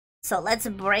So let's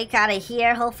break out of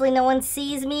here. Hopefully no one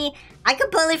sees me. I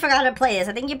completely forgot how to play this.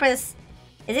 I think you press...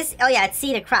 Is this... Oh yeah, it's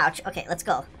C to crouch. Okay, let's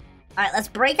go. Alright, let's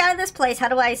break out of this place. How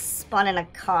do I spawn in a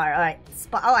car? Alright,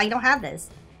 oh, I don't have this.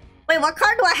 Wait, what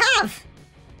car do I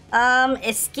have?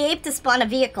 Escape to spawn a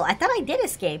vehicle. I thought I did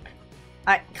escape.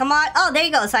 Alright, come on. Oh, there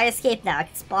you go. So I escaped now. I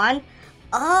can spawn.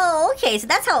 Oh, okay. So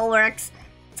that's how it works.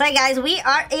 So, guys, we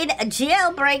are in a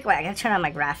jailbreak. Wait, I gotta turn on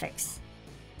my graphics.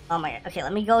 Oh my god. Okay,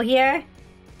 let me go here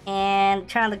and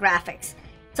turn on the graphics.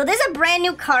 So there's a brand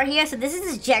new car here. So this is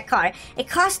this jet car. It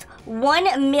cost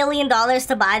 $1 million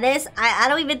to buy this. I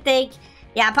don't even think...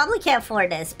 Yeah, I probably can't afford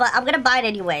this, but I'm gonna buy it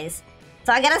anyways.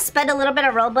 So I gotta spend a little bit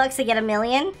of Robux to get $1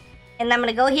 million. And I'm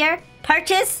gonna go here,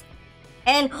 purchase,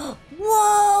 and...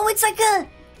 Whoa, it's like a...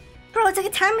 Bro, it's like a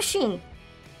time machine.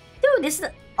 Dude, this is...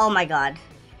 Oh my god.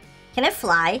 Can it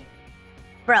fly?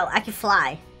 Bro, I can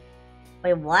fly.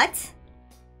 Wait, what?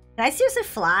 Can I seriously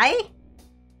fly?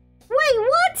 Wait,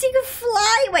 what? You can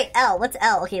fly? Wait, L. What's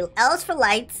L? Okay, L is for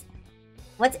lights.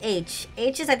 What's H?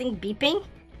 H is, I think, beeping.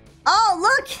 Oh,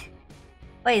 look!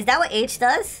 Wait, is that what H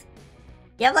does?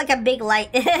 You have like a big light.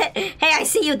 Hey, I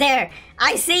see you there.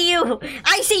 I see you.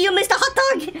 I see you, Mr. Hot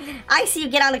Dog. I see you.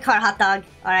 Get on the car, Hot Dog.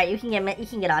 All right, you can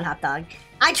get on, Hot Dog.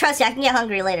 I trust you. I can get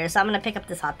hungry later, so I'm gonna pick up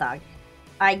this hot dog.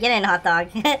 All right, get in, Hot Dog.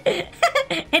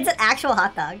 It's an actual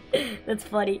hot dog. That's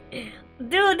funny.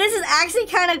 Dude, this is actually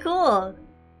kind of cool.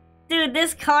 Dude,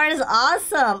 this car is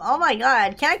awesome. Oh my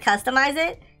god. Can I customize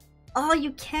it? Oh,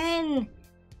 you can.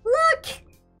 Look.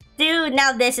 Dude,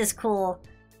 now this is cool.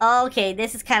 Okay,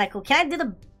 this is kind of cool. Can I do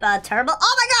the turbo?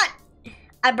 Oh my god!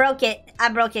 I broke it. I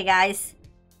broke it, guys.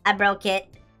 I broke it.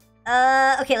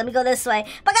 Okay, let me go this way.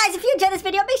 But guys, if you enjoyed this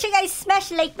video, make sure you guys smash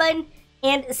the like button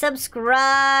and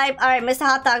subscribe. Alright, Mr.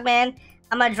 Hot Dog Man.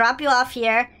 I'm gonna drop you off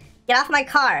here. Get off my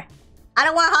car. I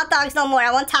don't want hot dogs no more.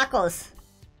 I want tacos.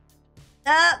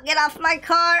 Get off my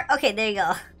car. Okay, there you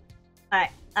go. Alright,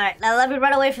 alright. Now let me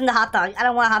run away from the hot dog. I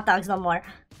don't want hot dogs no more.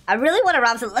 I really want to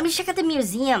rob some. Let me check out the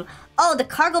museum. Oh, the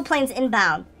cargo plane's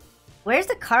inbound. Where's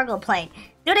the cargo plane?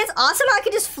 Dude, it's awesome how I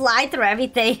can just fly through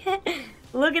everything.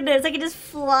 Look at this. I can just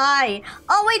fly.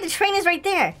 Oh, wait. The train is right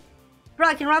there. Bro,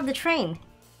 I can rob the train.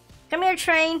 Come here,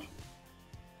 train.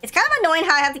 It's kind of annoying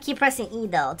how I have to keep pressing E,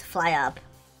 though, to fly up.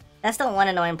 That's the one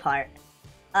annoying part.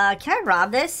 Can I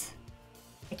rob this?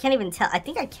 I can't even tell. I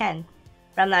think I can,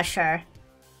 but I'm not sure.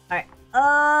 Alright.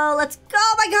 Oh, let's go.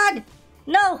 Oh, my God.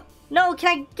 No. No,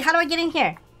 can I... How do I get in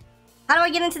here? How do I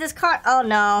get into this car? Oh,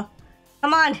 no.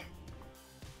 Come on.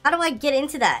 How do I get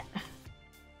into that?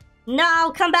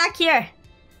 No, come back here.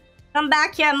 Come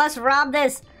back here. I must rob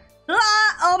this.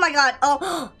 Ah, oh, my God.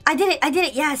 Oh, I did it. I did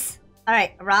it. Yes. All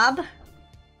right, rob.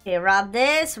 Okay, rob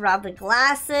this. Rob the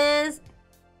glasses.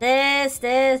 This.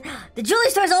 The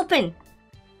jewelry store's open.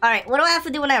 All right, what do I have to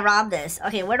do when I rob this?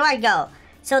 Okay, where do I go?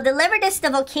 So, deliver this to the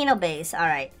volcano base. All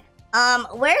right.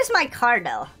 Where's my car,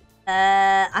 though?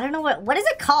 I don't know what is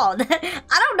it called?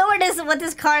 I don't know what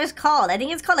this car is called. I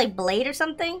think it's called like Blade or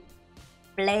something.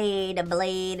 Blade.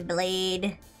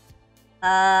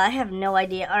 I have no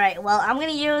idea. All right, well, I'm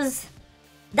gonna use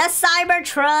the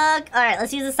Cybertruck. All right,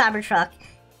 let's use the Cybertruck,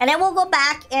 and then we'll go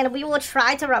back and we will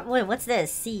try to rob. Wait, what's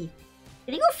this? C.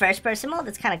 Can you go first person mode?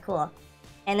 That's kind of cool.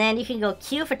 And then you can go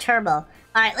Q for turbo. All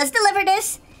right, let's deliver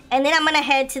this, and then I'm gonna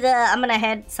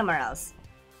head somewhere else.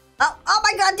 Oh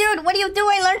my god, dude, what are you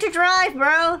doing? Learn to drive,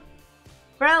 bro.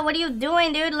 Bro, what are you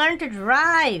doing, dude? Learn to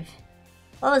drive.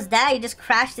 What was that? You just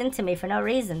crashed into me for no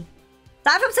reason.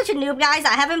 Sorry if I'm such a noob, guys.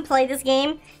 I haven't played this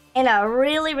game in a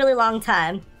really, really long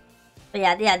time. But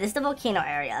yeah, this is the volcano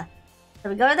area. So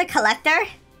we go to the collector.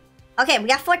 Okay, we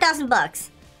got 4,000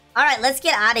 bucks. All right, let's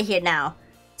get out of here now.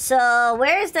 So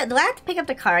where is the... Do I have to pick up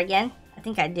the car again? I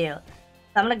think I do.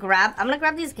 So I'm gonna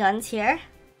grab these guns here.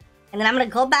 And then I'm gonna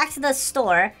go back to the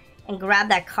store and grab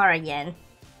that car again.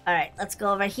 All right, let's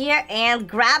go over here and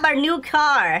grab our new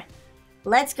car.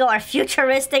 Let's go, our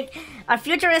futuristic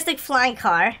flying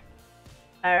car.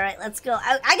 All right, let's go.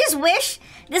 I just wish,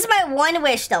 this is my one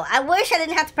wish though. I wish I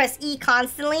didn't have to press E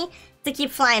constantly to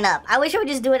keep flying up. I wish I would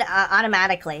just do it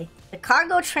automatically. The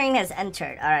cargo train has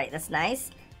entered. All right, that's nice.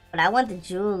 But I want the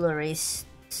jewelry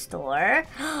store.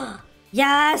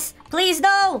 Yes, please,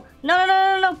 no,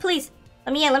 please.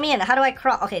 Let me in. How do I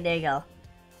crawl? Okay, there you go.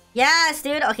 Yes,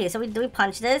 dude. Okay, so do we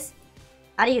punch this?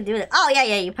 How do you do this? Oh,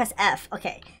 yeah, you press F.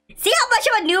 Okay. See how much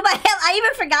of a noob I am? I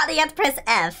even forgot that you have to press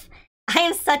F. I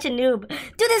am such a noob.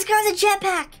 Dude, this girl's a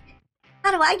jetpack.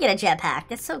 How do I get a jetpack?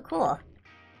 That's so cool.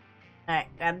 Alright,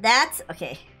 grab that.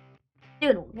 Okay.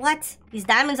 Dude, what? These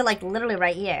diamonds are like literally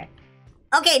right here.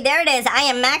 Okay, there it is. I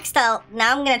am maxed out.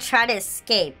 Now I'm gonna try to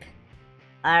escape.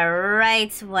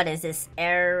 Alright, what is this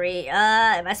area?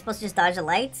 Am I supposed to just dodge the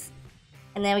lights?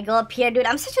 And then we go up here. Dude,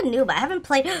 I'm such a noob. I haven't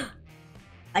played...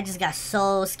 I just got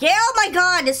so scared. Oh my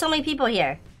god, there's so many people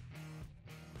here.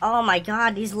 Oh my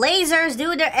god, these lasers,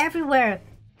 dude, they're everywhere.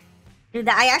 Dude,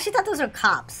 I actually thought those were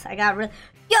cops. I got really...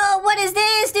 Yo, what is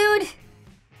this, dude?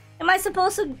 Am I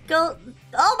supposed to go...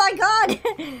 Oh my god!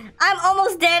 I'm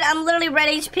almost dead. I'm literally red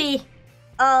HP.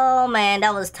 Oh man,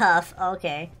 that was tough.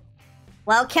 Okay.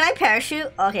 Well, can I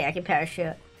parachute? Okay, I can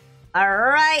parachute.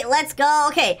 Alright, let's go.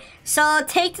 Okay, so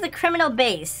take to the criminal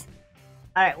base.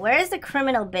 Alright, where is the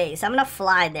criminal base? I'm gonna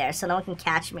fly there so no one can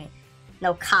catch me.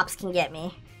 No cops can get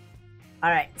me.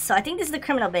 Alright, so I think this is the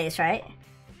criminal base, right?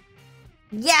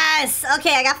 Yes!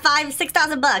 Okay, I got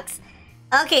 6,000 bucks.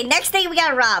 Okay, next thing we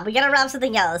gotta rob. We gotta rob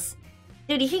something else.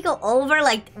 Dude, you can go over,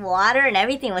 like, water and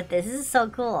everything with this. This is so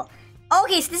cool.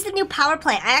 Okay, so this is the new power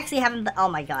plant. I actually haven't... Oh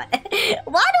my god.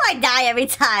 Why do I die every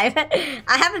time?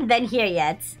 I haven't been here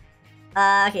yet.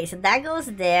 Okay, so that goes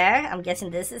there. I'm guessing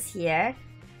this is here.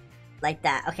 Like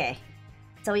that. Okay.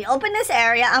 So we open this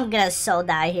area. I'm gonna so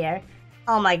die here.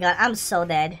 Oh my god, I'm so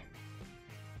dead.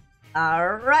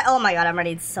 Alright. Oh my god, I'm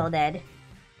already so dead.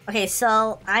 Okay,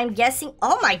 so I'm guessing...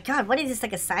 Oh my god, what is this?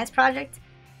 Like a science project?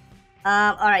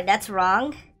 Alright, that's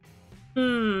wrong.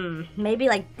 Maybe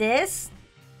like this.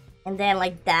 And then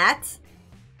like that.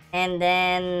 And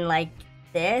then like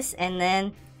this. And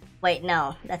then... Wait,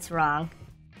 no. That's wrong.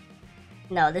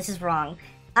 No, this is wrong.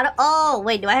 Oh,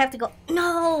 wait, do I have to go...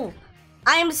 No!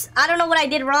 I don't know what I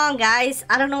did wrong, guys.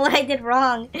 I don't know what I did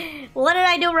wrong. What did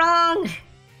I do wrong?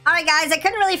 Alright, guys, I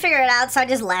couldn't really figure it out, so I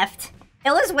just left. It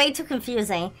was way too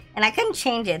confusing. And I couldn't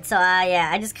change it, so yeah,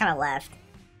 I just kind of left.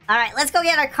 Alright, let's go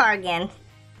get our car again.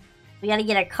 We gotta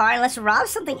get our car and let's rob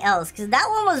something else. Because that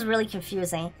one was really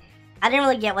confusing. I didn't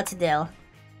really get what to do.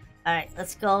 Alright,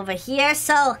 let's go over here.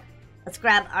 So, let's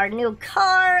grab our new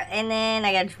car. And then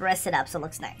I gotta dress it up so it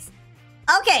looks nice.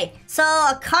 Okay, so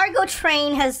a cargo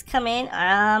train has come in.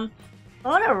 I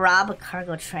want to rob a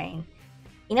cargo train.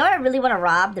 You know what I really want to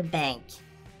rob? The bank.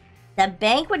 The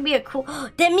bank would be a cool...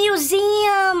 The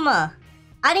museum! I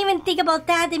didn't even think about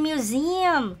that. The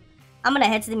museum. I'm gonna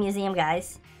head to the museum,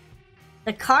 guys.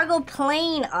 The cargo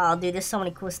plane. Oh, dude, there's so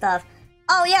many cool stuff.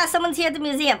 Oh, yeah, someone's here at the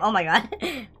museum. Oh, my God.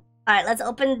 Alright, let's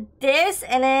open this,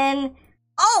 and then...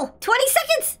 Oh, 20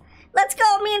 seconds! Let's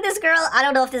go, me and this girl. I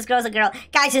don't know if this girl's a girl.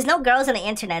 Guys, there's no girls on the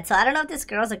internet, so I don't know if this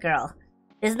girl's a girl.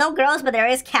 There's no girls, but there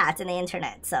is cats in the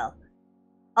internet, so...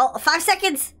 Oh, 5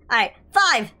 seconds! Alright,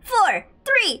 5, 4,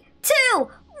 3, 2, 1!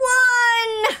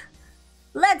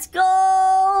 Let's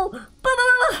go!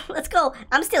 Let's go!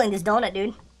 I'm stealing this donut,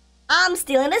 dude. I'm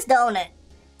stealing this donut.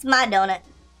 It's my donut.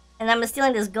 And I'm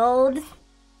stealing this gold.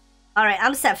 Alright,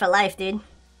 I'm set for life, dude.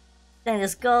 Stealing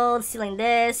this gold, stealing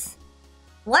this.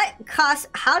 What cost?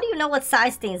 How do you know what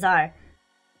size things are?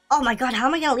 Oh my god, how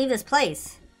am I gonna leave this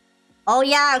place? Oh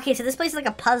yeah, okay, so this place is like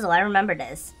a puzzle. I remember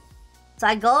this. So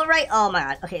I go right... Oh my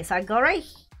god. Okay, so I go right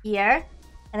here.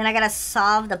 And then I gotta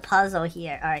solve the puzzle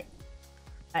here. Alright.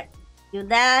 Alright. Do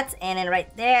that. And then right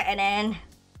there. And then...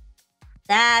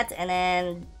 That. And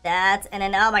then... That. And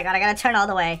then... Oh my god, I gotta turn all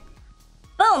the way.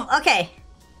 Boom! Okay.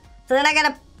 So then I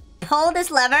gotta pull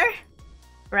this lever.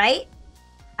 Right?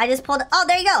 I just pulled... Oh,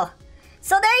 there you go.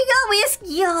 So there you go. We just...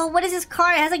 Yo, what is this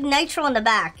car? It has like nitro in the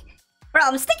back. Bro,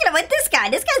 I'm sticking it with this guy.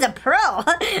 This guy's a pro.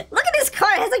 Look at this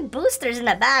car. It has like boosters in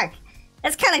the back.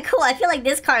 That's kind of cool. I feel like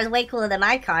this car is way cooler than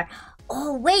my car.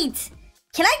 Oh, wait.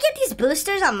 Can I get these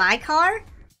boosters on my car?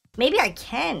 Maybe I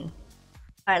can.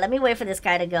 All right, let me wait for this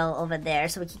guy to go over there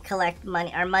so we can collect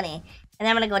our money. And then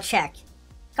I'm going to go check.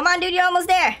 Come on, dude. You're almost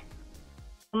there.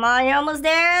 Come on, you're almost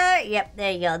there. Yep,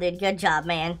 there you go, dude. Good job,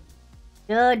 man.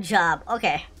 Good job.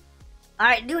 Okay. All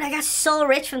right, dude. I got so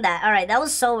rich from that. All right, that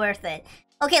was so worth it.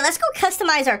 Okay, let's go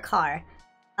customize our car.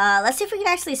 Let's see if we can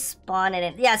actually spawn it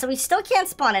in. Yeah, so we still can't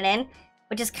spawn it in,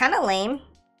 which is kind of lame.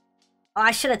 Oh,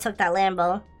 I should have took that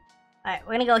Lambo. Alright,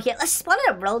 we're gonna go here. Let's spawn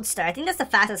in a Roadster. I think that's the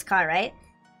fastest car, right?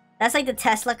 That's like the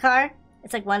Tesla car.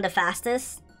 It's like one of the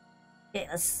fastest. Okay,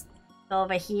 let's go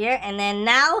over here. And then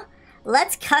now,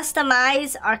 let's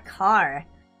customize our car.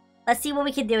 Let's see what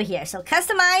we can do here. So,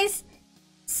 customize.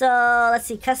 So, let's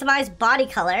see. Customize body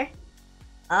color.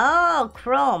 Oh,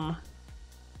 chrome.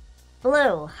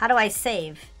 Blue. How do I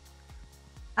save?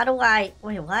 How do I...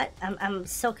 Wait, what? I'm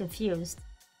so confused.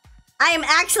 I am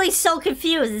actually so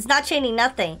confused. It's not changing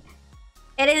nothing.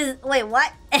 It is... Wait,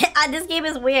 what? This game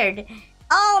is weird.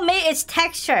 Oh, maybe it's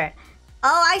texture.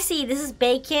 Oh, I see. This is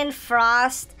bacon,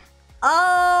 frost.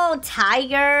 Oh,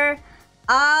 tiger.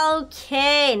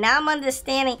 Okay, now I'm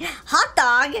understanding. Hot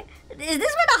dog? Is this where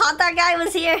the hot dog guy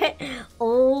was here?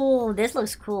 Oh, this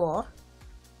looks cool.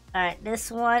 Alright, this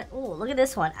one. Ooh, look at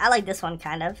this one. I like this one,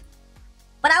 kind of.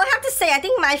 But I would have to say, I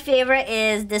think my favorite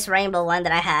is this rainbow one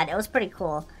that I had. It was pretty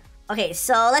cool. Okay,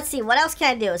 so let's see. What else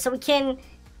can I do? So we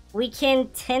can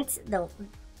tint the...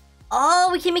 Oh,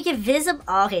 we can make it visible.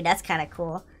 Oh, okay, that's kind of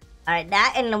cool. Alright,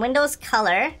 that and the window's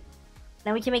color.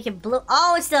 Then we can make it blue.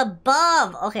 Oh, it's the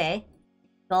above. Okay.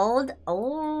 Gold.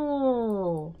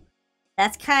 Oh.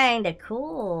 That's kind of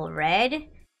cool. Red.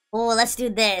 Oh, let's do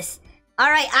this.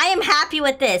 Alright, I am happy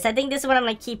with this. I think this is what I'm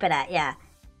going to keep it at. Yeah.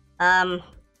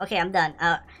 Okay, I'm done.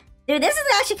 Dude, this is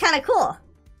actually kind of cool.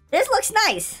 This looks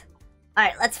nice.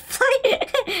 Alright, let's fly.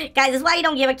 Guys, this is why you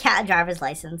don't give a cat a driver's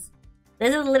license.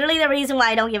 This is literally the reason why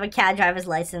I don't give a cat a driver's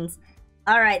license.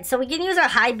 Alright, so we can use our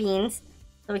high beams.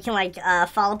 So we can, like,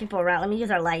 follow people around. Let me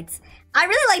use our lights. I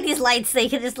really like these lights. They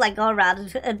can just, like, go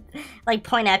around and, like,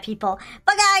 point at people.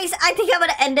 But, guys, I think I'm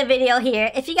going to end the video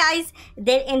here. If you guys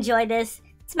did enjoy this,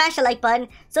 smash the like button.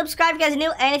 Subscribe if you guys are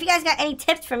new. And if you guys got any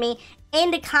tips for me in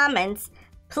the comments,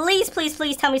 please, please,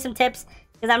 please tell me some tips.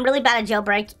 Because I'm really bad at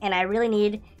Jailbreak. And I really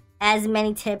need as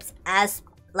many tips as,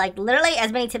 like, literally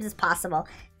as many tips as possible.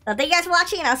 So, thank you guys for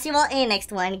watching. And I'll see you all in the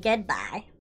next one. Goodbye.